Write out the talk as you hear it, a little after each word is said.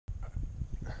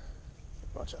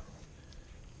Watch out.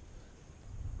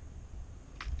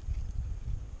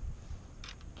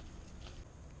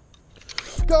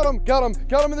 Got him, got him,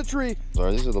 got him in the tree.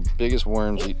 Sorry, these are the biggest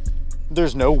worms.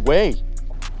 There's no way.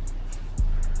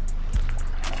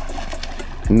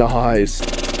 Nice.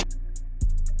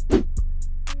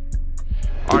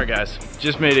 All right, guys,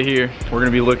 just made it here. We're gonna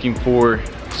be looking for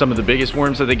some of the biggest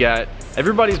worms that they got.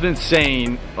 Everybody's been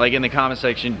saying, like in the comment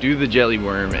section, do the jelly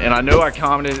worm. And I know I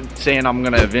commented saying I'm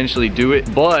gonna eventually do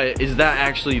it, but is that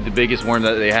actually the biggest worm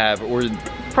that they have, or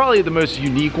probably the most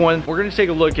unique one? We're gonna take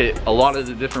a look at a lot of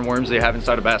the different worms they have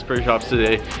inside of Bass Pro Shops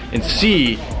today and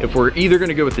see if we're either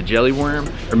gonna go with the jelly worm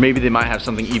or maybe they might have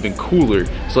something even cooler.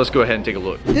 So let's go ahead and take a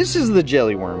look. This is the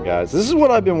jelly worm, guys. This is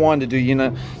what I've been wanting to do. You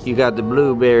know, you got the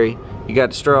blueberry, you got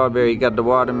the strawberry, you got the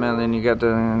watermelon, you got the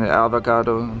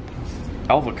avocado.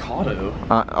 Avocado?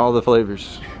 All the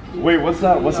flavors. Wait, what's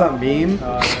that mean?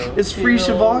 It's free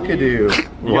shavacado.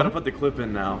 You gotta put the clip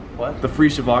in now. What? The free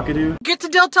shavacado? Get to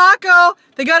Del Taco.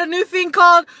 They got a new thing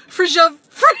called free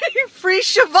shavacado. Free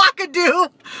shavacado.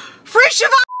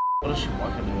 What is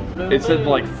shavacado? It said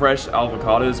like fresh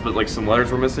avocados, but like some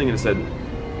letters were missing, and it said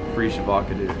free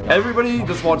shavacado. Everybody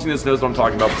just watching this knows what I'm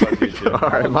talking about besides me too. All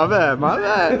right, my bad, my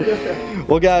bad.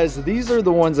 Well, guys, these are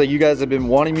the ones that you guys have been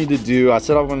wanting me to do. I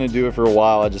said I was going to do it for a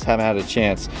while. I just haven't had a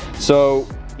chance. So,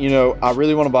 you know, I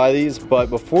really want to buy these, but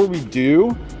before we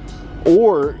do,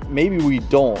 or maybe we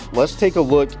don't, let's take a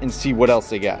look and see what else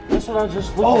they got. That's what I just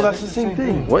looked at. Oh, that's the same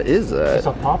thing. What is that? It's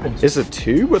a popping. It's a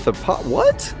tube with a pop.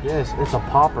 What? Yes, it's a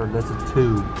popper. That's a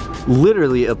tube.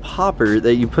 Literally a popper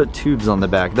that you put tubes on the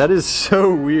back. That is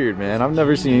so weird, man. I've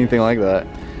never seen anything like that.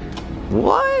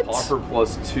 What? Popper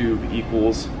plus tube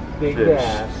equals Big fish.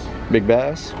 bass. Big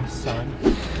bass? Son.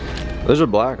 Those are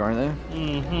black, aren't they?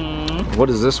 Mm-hmm. What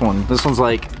is this one? This one's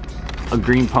like a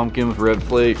green pumpkin with red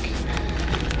flake.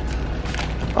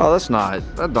 Oh, that's not.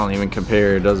 That don't even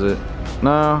compare, does it?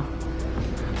 No.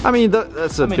 I mean,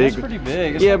 that's a big. That's pretty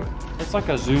big. It's it's like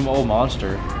a Zoom old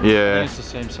monster. Yeah. It's the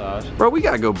same size. Bro, we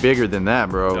gotta go bigger than that,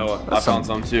 bro. No, I found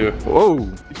some too.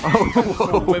 Whoa.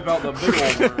 So whip out the big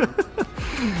old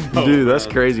worm. Dude, that's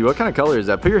crazy. What kind of color is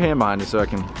that? Put your hand behind it so I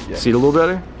can see it a little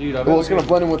better. Dude, I Well, it's gonna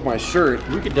blend in with my shirt.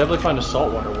 we could definitely find a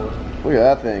saltwater worm. Look at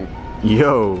that thing.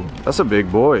 Yo, that's a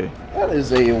big boy. That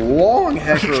is a long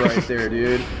hecker right there,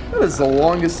 dude. That is the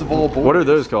longest of all boys. What are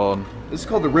those called? This is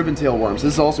called the ribbon tail worms.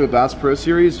 This is also a Bass Pro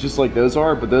series, just like those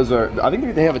are, but those are, I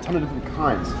think they have a ton of different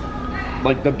kinds.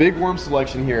 Like the big worm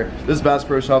selection here, this Bass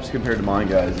Pro Shops compared to mine,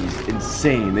 guys, is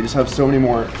insane. They just have so many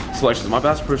more selections. My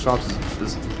Bass Pro Shops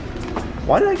is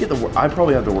why did I get the, I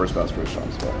probably have the worst Bass Pro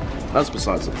Shops, but that's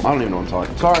besides the, I don't even know what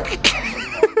I'm talking.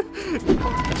 Sorry.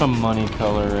 It's a money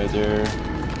color right there.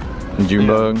 June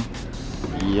bug.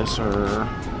 Yes, sir.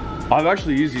 I've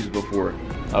actually used these before.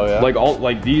 Oh yeah.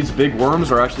 Like these big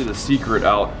worms are actually the secret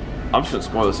out. I'm just gonna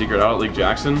spoil the secret out at Lake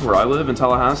Jackson, where I live in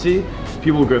Tallahassee.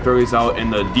 People go throw these out in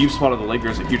the deep spot of the lake.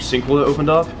 There's a huge sinkhole that opened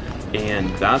up, and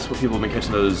that's what people have been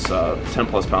catching those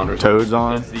 10+ pounders. Toads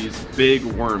on. It's these big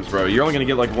worms, bro. You're only gonna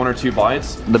get like 1 or 2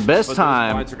 bites. The best but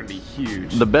time. those bites are gonna be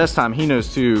huge. The best time, he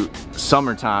knows too,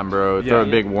 summertime, bro. Throw a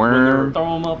big worm.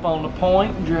 Throw them up on the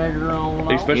point and drag her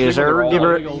on. Especially Yes, sir.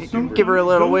 when Give her a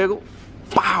little wiggle.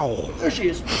 Wow. There she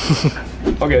is.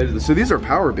 Okay, so these are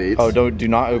power baits. Oh, do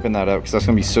not open that up because that's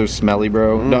gonna be so smelly,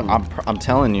 bro. No, I'm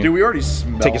telling you. Dude, we already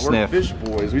smell. Take a We're sniff. Fish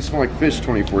boys. We smell like fish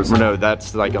 24/7. No,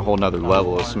 that's like a whole nother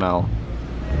level of smell.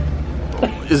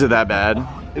 Is it that bad?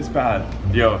 It's bad.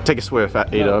 Yo, Take a swift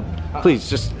at 8 up. Please,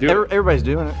 just Do it. everybody's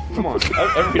doing it. come on.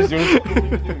 Everybody's doing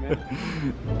it.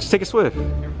 Just take a swift.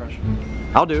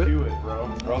 I'll do it. Do it, bro.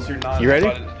 Or else you're not. You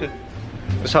ready?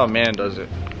 That's how a man does it.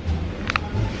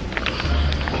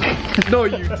 No,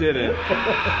 you didn't.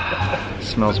 It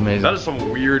smells amazing. That is some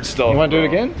weird stuff. You want to do it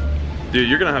bro. again? Dude,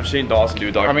 you're gonna have Shane Dawson do a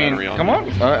I mean, documentary on come me.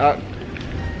 on.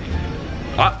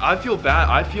 I feel bad.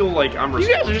 I feel like I'm You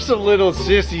guys are just a little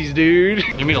sissies, dude.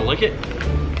 You mean to lick it?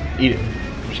 Eat it.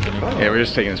 I'm just kidding. Yeah, we're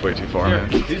just taking this way too far, man.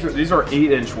 These are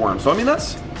 8-inch worms. So I mean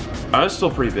that's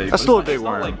still pretty big. That's but still it's a big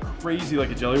not, worm. It's not like crazy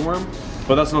like a jelly worm,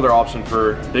 but that's another option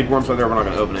for big worms right there. We're not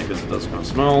gonna open it because it does kind of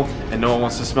smell, and no one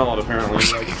wants to smell it apparently.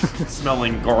 Like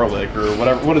smelling garlic or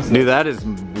whatever. What is Dude, it? that is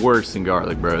worse than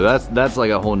garlic, bro. That's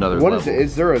like a whole nother What level. is it?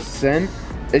 Is there a scent?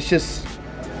 It's just.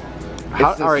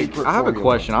 How, it's the all right, secret I have a formula.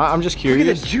 question. I'm just Look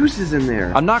curious. at the juices in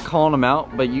there. I'm not calling them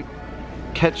out, but you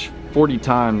catch 40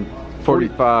 times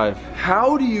 45.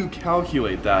 How do you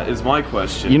calculate that? Is my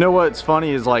question. You know what's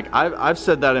funny is like I've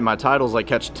said that in my titles, like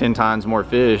catch 10 times more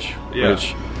fish, Yeah.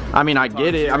 which I mean, I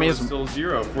get it. I mean, it's still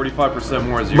zero. 45%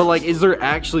 more zero. but like, is there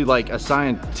actually like a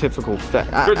scientific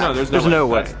fact? No, there's no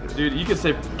way. Dude, you could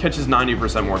say catches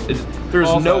 90% more.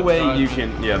 There's no way you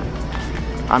can. Yeah.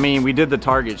 I mean, we did the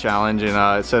target challenge and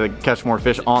it said it catch more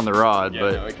fish on the rod, Yeah,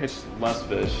 but no, it catches less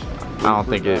fish. I don't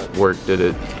think it worked, did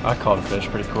it? I caught a fish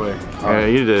pretty quick. Yeah,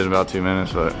 you did it in about 2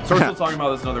 minutes, but. So we're still talking about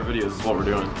this in other videos. This is what we're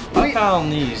doing. I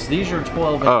found these. These are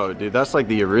 12 inch. Oh, dude, that's like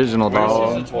the original This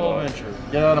dog. is a 12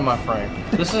 incher. Get out of my frame.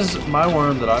 This is my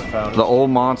worm that I found. The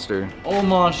old monster. Old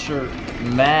Monster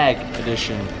Mag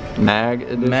Edition. Mag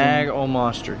edition? Mag Old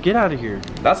Monster. Get out of here.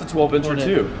 That's a 12-incher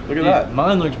too. Look at Dude, that.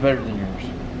 Mine looks better than yours.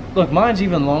 Look, mine's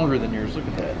even longer than yours. Look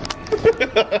at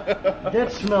that.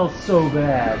 That smells so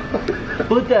bad.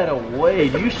 Put that away.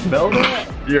 Do you smell that?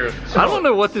 Here. I don't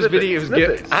know what this video is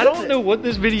going. I don't know what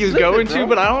this video is going to,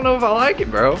 but I don't know if I like it,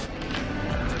 bro.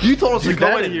 You told us to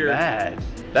come That in is here. bad.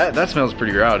 That smells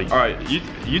pretty rowdy. All right,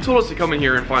 you told us to come in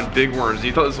here and find big worms.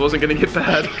 You thought this wasn't gonna get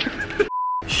bad.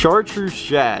 Chartreuse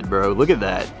shad, bro. Look at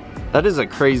that. That is a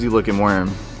crazy looking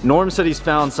worm. Norm said he's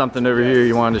found something over here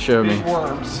you wanted to show me. Big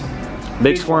worms.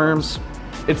 Big squirms.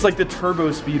 It's like the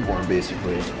turbo speed worm,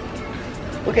 basically.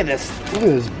 Look at this. Look at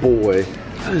this boy.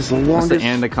 That is the That's longest. the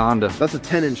anaconda. That's a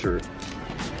 10-incher.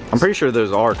 I'm pretty sure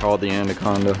those are called the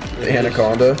anaconda. The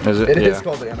anaconda. Is it? It Yeah. is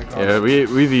called the anaconda. Yeah,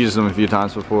 we've used them a few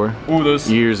times before. Ooh, those.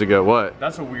 Years ago. What?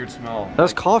 That's a weird smell.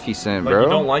 That's coffee scent, Like bro. you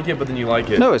don't like it, but then you like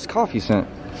it. No, it's coffee scent.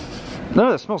 No,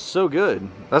 that smells so good.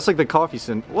 That's like the coffee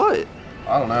scent. What?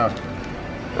 I don't know.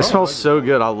 It smells so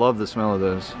good. I love the smell of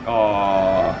those.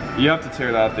 You have to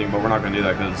tear that thing, but we're not gonna do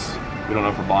that because we don't know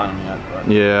if we're buying them yet.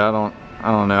 But. Yeah,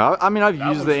 I don't know. I mean, I've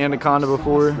used the anaconda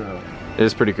before.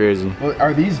 It's pretty crazy. Well,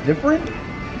 are these different?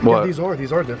 What? Yeah,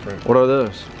 these are different. What are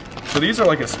those? So these are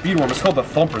like a speed worm. It's called the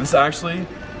Thumper. This actually,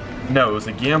 no, it was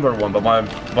a gambler one, but my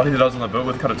buddy that I was on the boat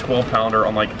with caught a 12-pounder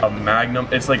on like a Magnum.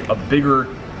 It's like a bigger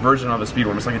version of a speed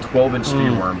worm. It's like a 12-inch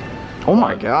speed worm. Oh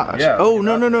my gosh. yeah, Oh, look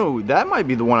no, at no, no. That might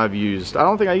be the one I've used. I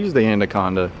don't think I used the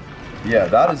anaconda. Yeah,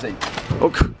 that is a.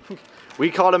 Oh,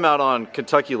 we caught him out on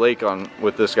Kentucky Lake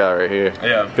with this guy right here.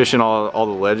 Yeah. Fishing all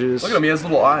the ledges. Look at him. He has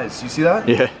little eyes. You see that?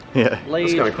 Yeah, yeah.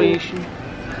 That's kind of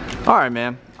cool. All right,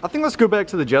 man. I think let's go back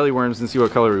to the jelly worms and see what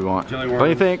color we want. Jelly What do you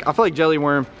worms. think? I feel like jelly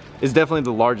worm is definitely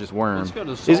the largest worm. Let's go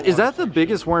to Is saltwater that the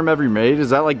biggest worm ever made? Is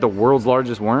that like the world's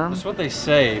largest worm? That's what they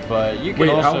say, but you can Wait,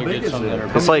 how also big get is some it? that are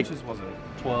How It's many like- inches was it?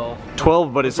 12.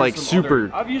 12, but it's like there's some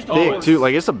super I've used thick all too.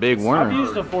 Like it's a big I've worm.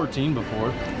 used a 14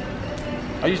 before.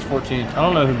 I used 14. I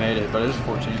don't know who made it, but it was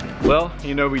 14. Well,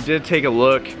 you know, we did take a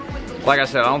look. Like I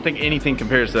said, I don't think anything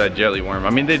compares to that jelly worm. I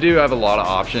mean, they do have a lot of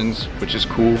options, which is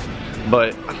cool.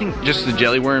 But I think just the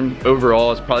jelly worm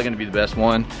overall is probably gonna be the best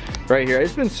one right here.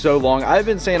 It's been so long. I've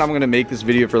been saying I'm gonna make this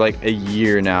video for like a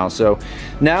year now. So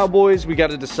now, boys, we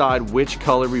gotta decide which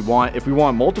color we want. If we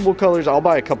want multiple colors, I'll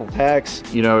buy a couple packs,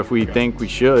 you know, if we think we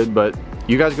should. But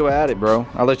you guys go at it, bro.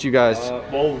 I'll let you guys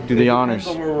Well, do the honors.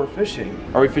 depends on where we're fishing.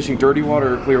 Are we fishing dirty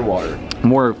water or clear water?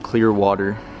 More clear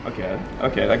water. Okay,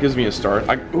 that gives me a start.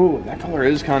 Ooh, that color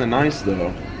is kind of nice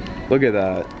though. Look at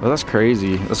that. Oh, that's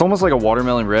crazy. It's almost like a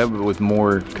watermelon red, but with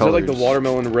more colors. Is it like the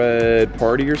watermelon red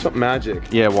party or something? Magic.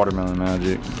 Yeah, watermelon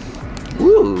magic.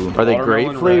 Ooh, are they grape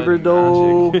Watermelon flavored red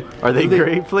though? magic. Are they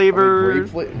grape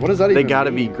flavored? What does that They even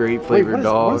gotta mean? be grape Wait, flavored, what is-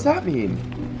 dog. What does that mean?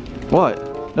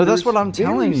 What? No, that's what I'm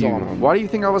telling berries you. on 'em. Why do you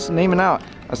think I was naming out?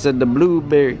 I said the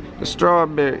blueberry, the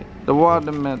strawberry, the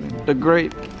watermelon, the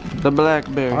grape, the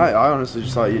blackberry. I honestly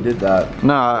just thought you did that.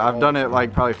 No, I've done it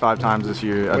like probably 5 times this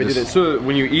year. I Wait, just, did it- So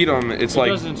when you eat them, it's It like.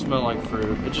 doesn't smell like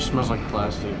fruit. It just smells like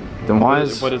plastic. then why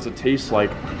is What does it taste like?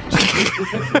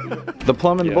 the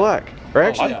plum and the black? Or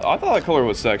actually, I thought that color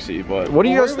was sexy, but. what do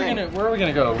you Well, guys think? where are we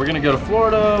gonna go? We're gonna go to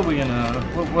Florida. We're gonna.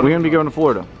 We're gonna be going to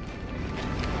Florida.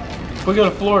 If we go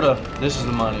to Florida, this is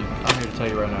the money. I'm here to tell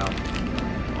you right now.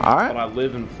 All But right. I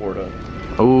live in Florida.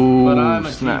 Oh, But I'm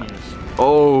a snap. genius.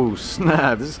 Oh,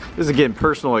 snap. This is getting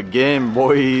personal again,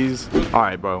 boys. All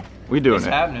right, bro. We doing It's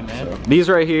it. happening, man. These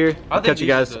right here. I I'll think catch you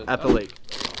these guys are at the lake.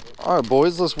 All right,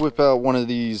 boys. Let's whip out one of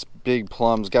these big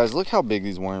plums. Guys, look how big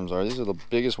these worms are. These are the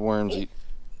biggest worms.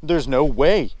 There's no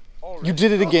way. You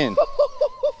did it again.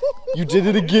 You did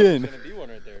it again.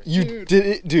 You did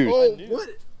it, dude. Oh, what?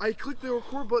 I clicked the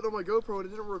record button on my GoPro and it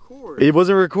didn't record. It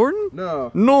wasn't recording? No.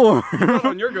 No.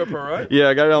 On your GoPro, right? Yeah,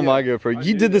 I got it on my GoPro.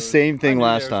 You did the same thing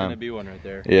last There's gonna time. be one right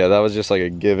there. Yeah, that was just like a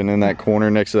given in that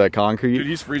corner next to that concrete. Dude,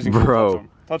 he's freezing. Bro.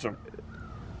 Touch him.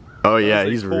 Oh yeah, That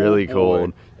is he's a cold really boy.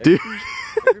 cold. Dude.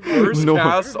 First No.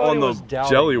 cast on the was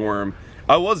doubting jelly it. worm.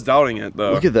 I was doubting it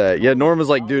though. Look at that. Yeah, Norm was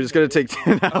like, dude, it's gonna take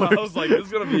 10 I hours. was like, this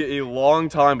is gonna be a long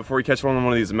time before we catch one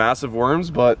of these massive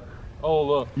worms, but Oh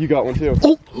look. you got one too.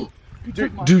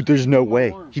 Dude, there's no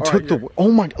way. He took the.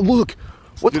 Oh my. Look.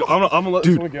 What Dude, the? I'm gonna let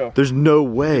this one Dude, go. there's no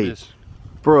way. This.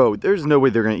 Bro, there's no way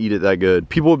they're gonna eat it that good.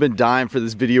 People have been dying for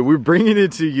this video. We're bringing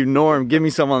it to you, Norm. Give me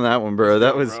some on that one, bro.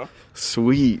 That was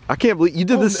sweet. I can't believe you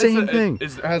did the same thing.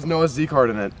 It has no SD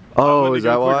card in it. Oh, is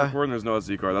that why? There's no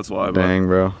SD card. That's why. Dang,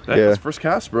 bro. That Yeah. was first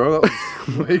cast, bro. That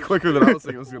was way quicker than I was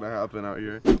thinking was gonna happen out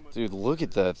here. Dude, look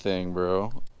at that thing,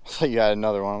 bro. I thought you had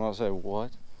another one. I'm gonna say, what?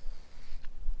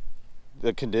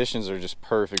 The conditions are just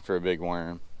perfect for a big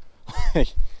worm.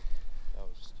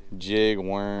 Jig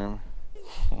worm.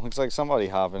 Looks like somebody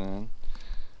hopping in.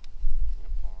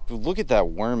 Dude, look at that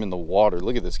worm in the water.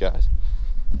 Look at this, guys.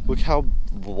 Look how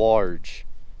large.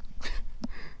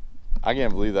 I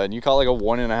can't believe that. And you caught like a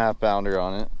 1.5 pounder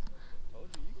on it.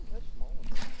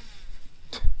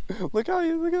 Look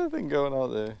at that thing going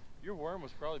out there. Your worm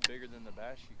was probably bigger than the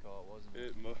bass you caught, wasn't it?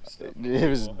 It most It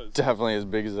was definitely as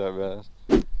big as that bass.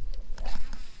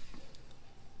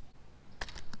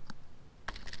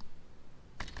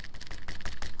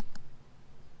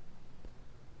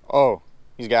 Oh,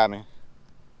 he's got me.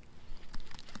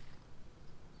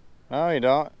 No, he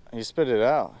don't. He spit it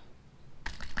out.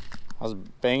 I was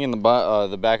banging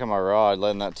the back of my rod,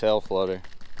 letting that tail flutter.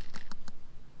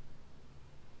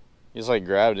 He just like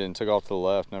grabbed it and took off to the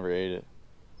left, never ate it.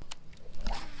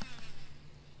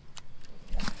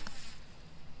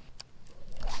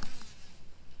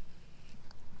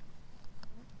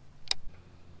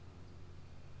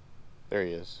 There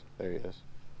he is. There he is.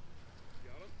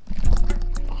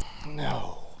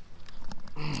 No.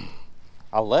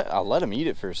 I let him eat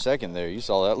it for a second there. You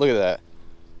saw that. Look at that.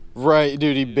 Right,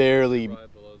 dude, he barely.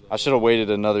 I should have waited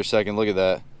another second. Look at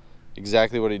that.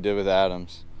 Exactly what he did with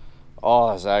Adams.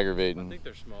 Oh, that's aggravating. I think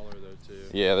they're smaller though too.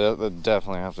 Yeah, they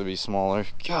definitely have to be smaller.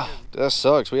 God, that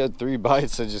sucks. We had 3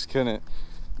 bites. I just couldn't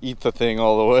eat the thing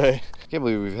all the way. I can't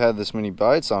believe we've had this many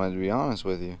bites on it, to be honest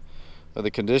with you. But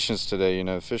the conditions today, you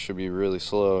know, fish should be really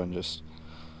slow and just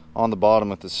on the bottom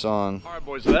with the sun. All right,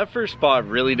 boys, so that first spot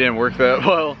really didn't work that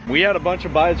well. We had a bunch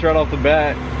of bites right off the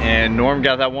bat, and Norm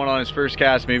got that one on his first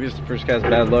cast. Maybe it's the first cast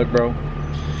bad luck, bro.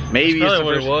 Maybe it's the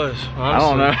what first. it was. I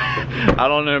don't know. I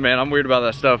don't know, man. I'm weird about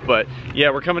that stuff. But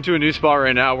yeah, we're coming to a new spot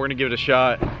right now. We're gonna give it a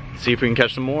shot. See if we can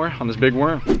catch some more on this big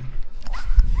worm.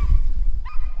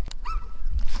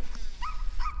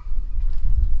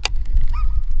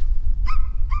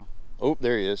 Oh,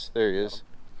 there he is. There he is.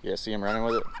 Yeah, see him running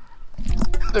with it?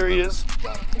 There he is.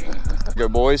 Go,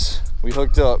 boys. We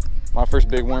hooked up. My first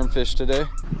big worm fish today.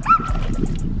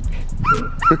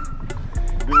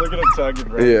 Dude, look at him tugging,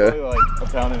 bro. Yeah. Probably like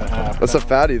 1.5 pounds. That's a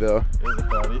fatty, though. It is a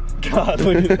fatty. God,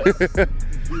 look at that.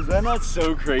 Is that not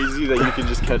so crazy that you can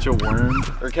just catch a worm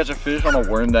or catch a fish on a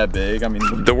worm that big? I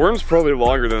mean, The worm's probably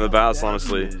longer than the bass,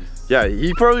 honestly. Yeah,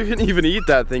 he probably couldn't even eat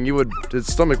that thing. His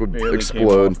stomach would barely came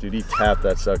explode. off, dude, he tapped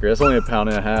that sucker. That's only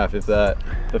 1.5 pounds, if that.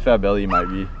 The fat belly might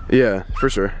be. Yeah, for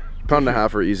sure. 1.5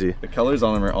 pounds are easy. The colors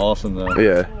on them are awesome, though.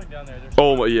 Yeah.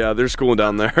 Oh my, yeah, they're schooling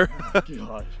down there.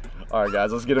 Gosh. All right,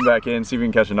 guys, let's get him back in, see if we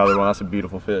can catch another one. That's a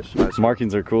beautiful fish. Nice.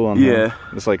 Markings are cool on him. Yeah.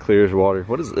 It's like clear as water.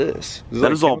 What is this?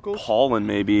 That is all pollen,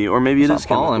 maybe, or maybe it is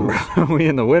pollen, chemicals. bro. We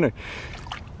in the winter.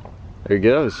 There he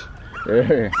goes.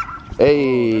 There.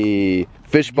 Hey,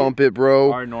 fish bump it,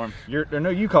 bro. All right, Norm. No,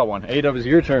 you caught one. A-dub is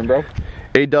your turn, bro.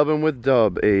 A-dubbing with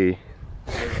dub. A.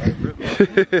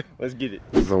 Let's get it.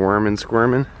 Is the worm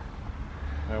squirming?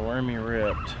 My wormy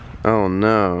ripped. Oh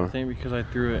no. I think because I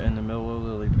threw it in the middle of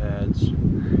lily pads.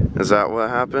 Is that what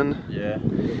happened? Yeah.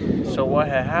 So what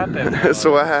had happened?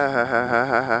 So what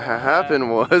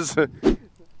happened was.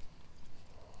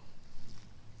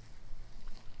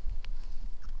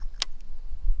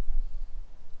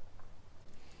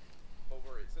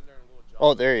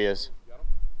 Oh, there he is.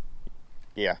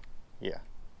 Yeah, yeah.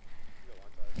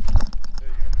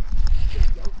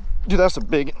 Dude, that's a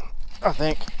big, I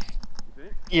think.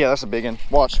 Yeah, that's a big one.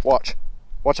 Watch, watch.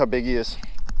 Watch how big he is.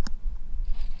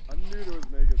 I knew there was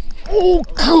megas. Oh,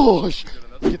 gosh.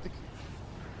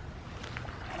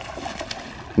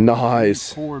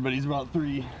 Nice. 4, but he's about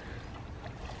 3.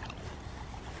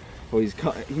 Well,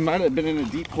 he might have been in a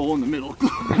deep hole in the middle.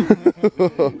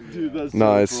 Dude, that's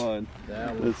Nice. so fun.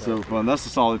 That's so fun. That's a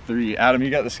solid 3. Adam, you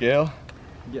got the scale?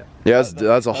 Yeah, that's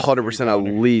 100% at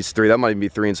least 3. That might be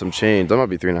 3 and some change. That might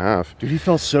be 3.5. Dude, he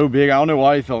felt so big. I don't know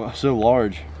why he felt so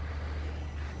large.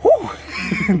 Whew.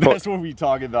 That's what we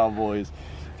talking about, boys.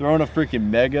 Throwing a freaking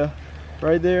mega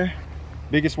right there.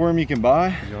 Biggest worm you can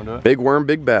buy. You wanna do it? Big worm,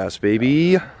 big bass,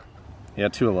 baby. Yeah,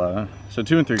 211. So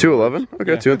 2 3/4. 211?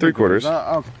 Okay, Yeah, 2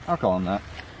 3/4. I'll call him that.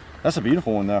 That's a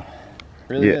beautiful one though.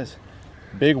 Really Yeah. is.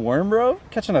 Big worm, bro.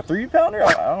 Catching a 3 pounder?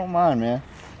 I don't mind, man.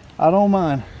 I don't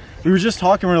mind. We were just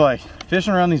talking, we're like,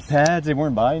 fishing around these pads. They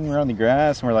weren't biting around the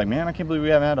grass. And we're like, man, I can't believe we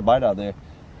haven't had a bite out there.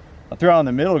 I threw it out in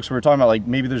the middle because we were talking about like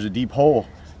maybe there's a deep hole.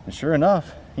 And sure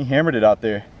enough, he hammered it out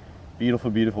there. Beautiful,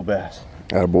 beautiful bass.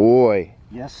 Attaboy.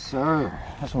 Yes, sir.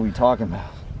 That's what we talking about.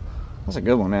 That's a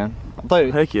good one, man. I thought,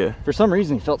 Heck yeah. for some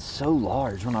reason, he felt so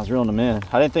large when I was reeling him in.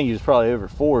 I didn't think he was probably over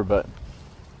 4, but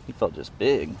he felt just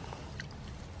big.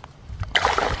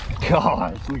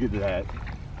 Gosh, look at that.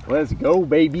 Let's go,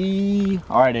 baby.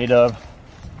 All right, A-Dub.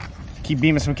 Keep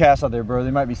beaming some casts out there, bro.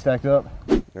 They might be stacked up.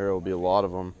 There will be a lot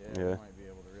of them. Yeah. Might be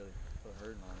able to really put a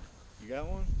hurting on him. You got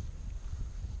one?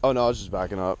 Oh no, I was just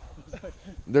backing up.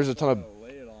 There's a ton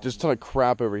of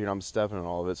crap over here. I'm stepping in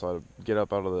all of it, so I had to get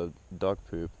up out of the duck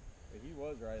poop. He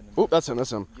was right in the Oh, that's him.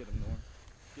 That's him. Get him, Norm.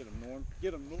 Get him, Norm.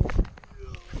 Get him, Norm.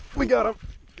 We got him.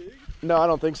 No, I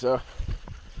don't think so.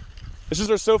 It's just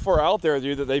they're so far out there,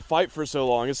 dude, that they fight for so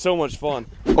long. It's so much fun.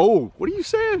 Oh, what are you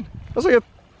saying? That's like a...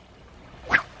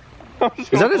 Is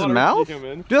that his mouth?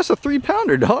 Dude, that's a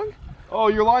 3-pounder, dog. Oh,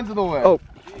 your line's in the way. Oh.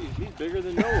 Jeez, he's bigger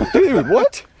than Noah. Dude,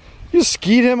 what? You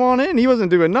skied him on in? He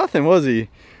wasn't doing nothing, was he?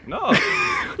 No.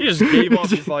 He just gave up.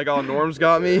 He's like, oh, Norm's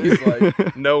got me. He's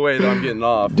like, no way that I'm getting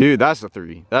off. Dude, that's the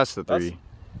 3. That's the 3.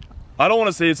 I don't want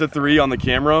to say it's a 3 on the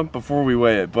camera before we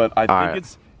weigh it, but I think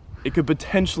right. it could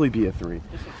potentially be a 3.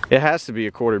 It has to be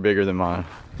a quarter bigger than mine.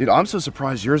 Dude, I'm so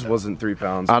surprised yours wasn't 3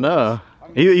 pounds. I know.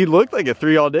 He looked like a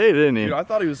 3 all day, didn't he? Dude, I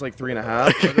thought he was like 3.5.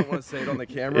 I didn't want to say it on the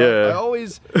camera. Yeah. I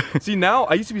always see now.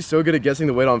 I used to be so good at guessing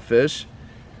the weight on fish.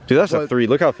 Dude, that's a 3.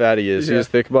 Look how fat he is. Yeah. He was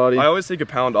thick body. I always take a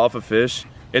pound off a fish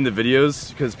in the videos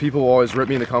Because people will always rip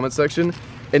me in the comment section,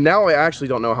 and now I actually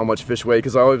don't know how much fish weigh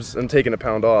because I always am taking a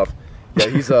pound off. Yeah,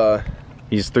 he's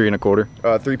He's 3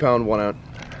 1/4. 3 pound 1 ounce.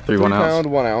 3 1 ounce. 3 pound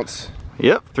 1 ounce.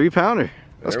 Yep, 3-pounder.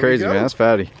 That's There we crazy, go. man. That's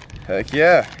fatty. Heck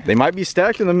yeah. They might be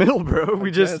stacked in the middle, bro.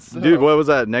 We just, guess so. dude, what was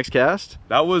that? Next cast?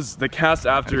 That was the cast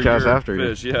after The cast your after, yeah.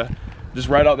 fish, yeah. Just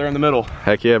right out there in the middle.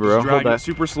 Heck yeah, bro. Just Hold dragging it that.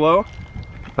 super slow.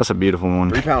 That's a beautiful one.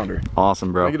 3 pounder. Awesome,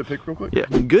 Can bro. I get a pic real quick? Yeah.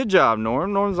 Good job,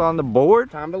 Norm. Norm's on the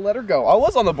board. Time to let her go. I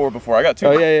was on the board before. I got 2.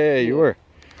 Oh, yeah, you were.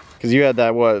 Because you had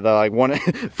that, what, the, like, one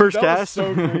first That was cast?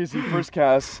 so crazy. First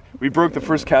cast. We broke the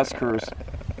first cast curse.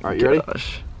 All right, you ready?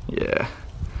 Gosh. Yeah.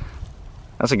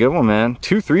 That's a good one, man.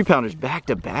 2 3-pounders back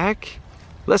to back.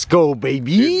 Let's go,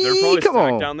 baby. Dude, they're probably Come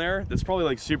stacked on. down there. It's probably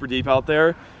like super deep out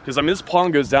there. Because I mean, this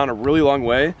pond goes down a really long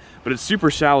way, but it's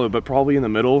super shallow. But probably in the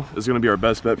middle is going to be our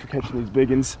best bet for catching these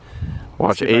biggins.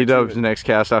 Watch get back to A-Dub's it. next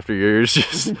cast after yours.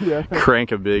 Just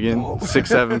crank a biggin.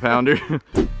 6 7-pounder.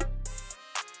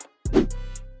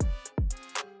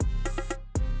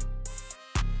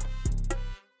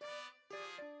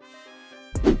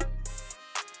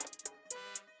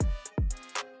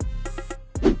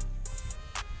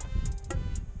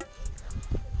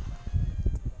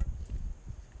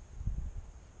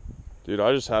 Dude,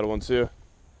 I just had one too.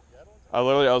 I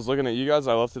was looking at you guys,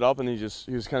 I left it up and he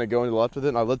was kind of going to the left with it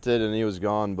and I lifted it and he was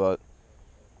gone, but.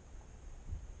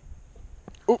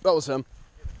 Oh, that was him.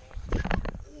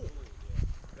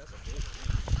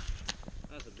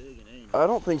 I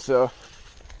don't think so.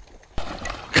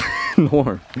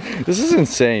 Norm. This is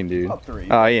insane, dude. About 3.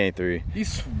 Oh, he ain't 3.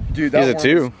 Dude, that He's a one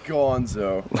 2. was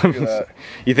gonzo. Look at that.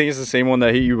 You think it's the same one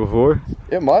that hit you before?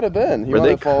 It might have been. He Or might they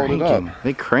have followed it cranking? up.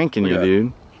 They cranking Look you, at that.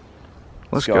 dude.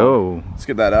 Let's go. go. Let's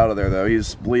get that out of there, though.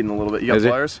 He's bleeding a little bit. You got Is he?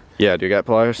 pliers? Yeah, do you got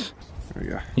pliers? There we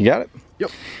go. You got it?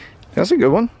 Yep. That's a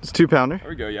good one. It's a 2-pounder. There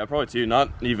we go, yeah, probably 2. Not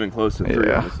even close to 3,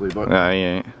 Yeah. honestly, but Nah, he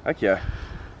ain't. heck yeah.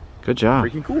 Good job.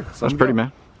 Freaking cool. That's pretty,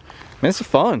 man. Man, it's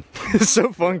fun. It's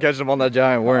so fun catching them on that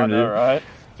giant worm, I know, dude. right?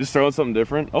 Just throwing something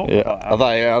different. Oh, Yeah, I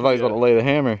thought he was about to lay the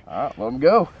hammer. All right, let him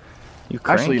go. You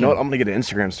Actually, you know what? I'm gonna get an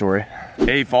Instagram story.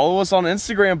 Hey, follow us on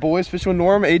Instagram, boys. Fishing with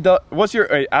Norm. What's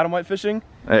your Adam White Fishing?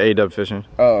 A-Dub fishing.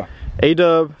 Oh,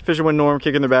 A-Dub fishing with Norm,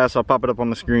 kicking their bass. I'll pop it up on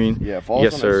the screen. yeah. Follow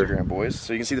Yes, us on sir. Instagram, boys,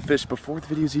 so you can see the fish before the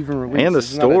video's even released. And the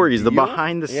Isn't that a stories, the deal?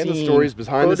 behind the and the scene stories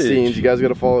behind the footage. scenes. You guys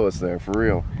gotta follow us there for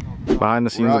real. Behind the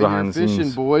scenes We're of out behind the here fishing,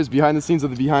 scenes. boys. Behind the scenes of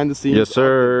the behind the scenes. Yes, of the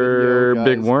sir. video,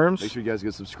 Big guys. worms. Make sure you guys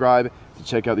go subscribe to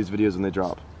check out these videos when they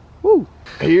drop. Woo!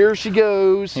 Here she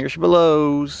goes. Here she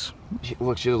blows.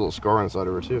 Look, she has a little scar on the side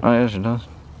of her too. Oh, yeah, she does.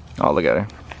 Oh, look at her.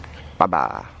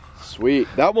 Bye-bye. Sweet.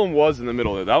 That one was in the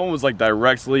middle. That one was like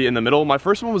directly in the middle. My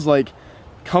first one was like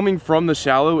coming from the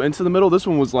shallow into the middle. This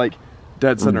one was like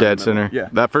dead center. in Dead the middle. center. Yeah.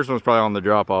 That first one was probably on the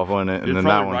drop off, wasn't it? And It's then that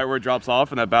probably one. right where it drops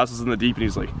off, and that bass was in the deep, and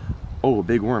he's like, "Oh, a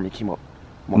big worm." He came up,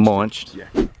 Munched. Yeah.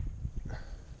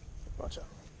 Watch out.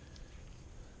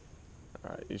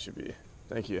 All right, you should be.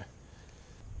 Thank you.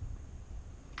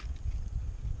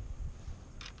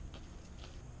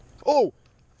 Oh!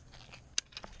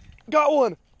 Got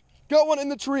one! Got one in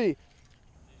the tree!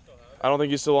 I don't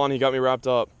think he's still on. He got me wrapped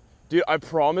up. Dude, I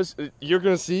promise, you're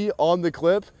gonna see on the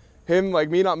clip, him, like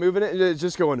me not moving it, and it's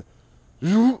just going,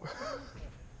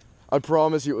 I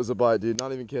promise you it was a bite, dude,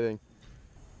 not even kidding.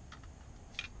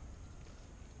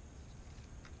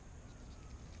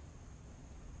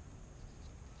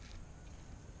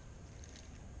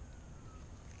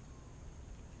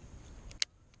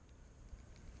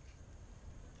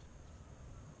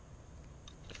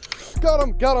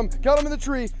 Got him in the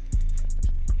tree.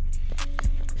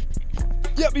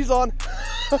 Yep, he's on.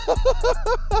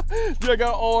 Dude, I got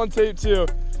it all on tape too.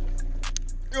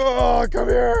 Oh, come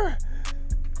here.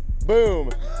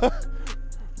 Boom.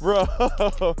 Bro.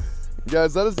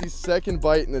 Guys, that is the second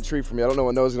bite in the tree for me. I don't know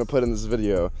what Noah's gonna put in this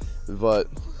video, but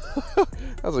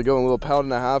how's it going? A little pound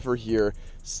and a halfer here,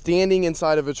 standing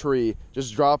inside of a tree,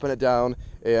 just dropping it down,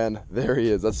 and there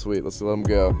he is. That's sweet. Let's let him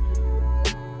go.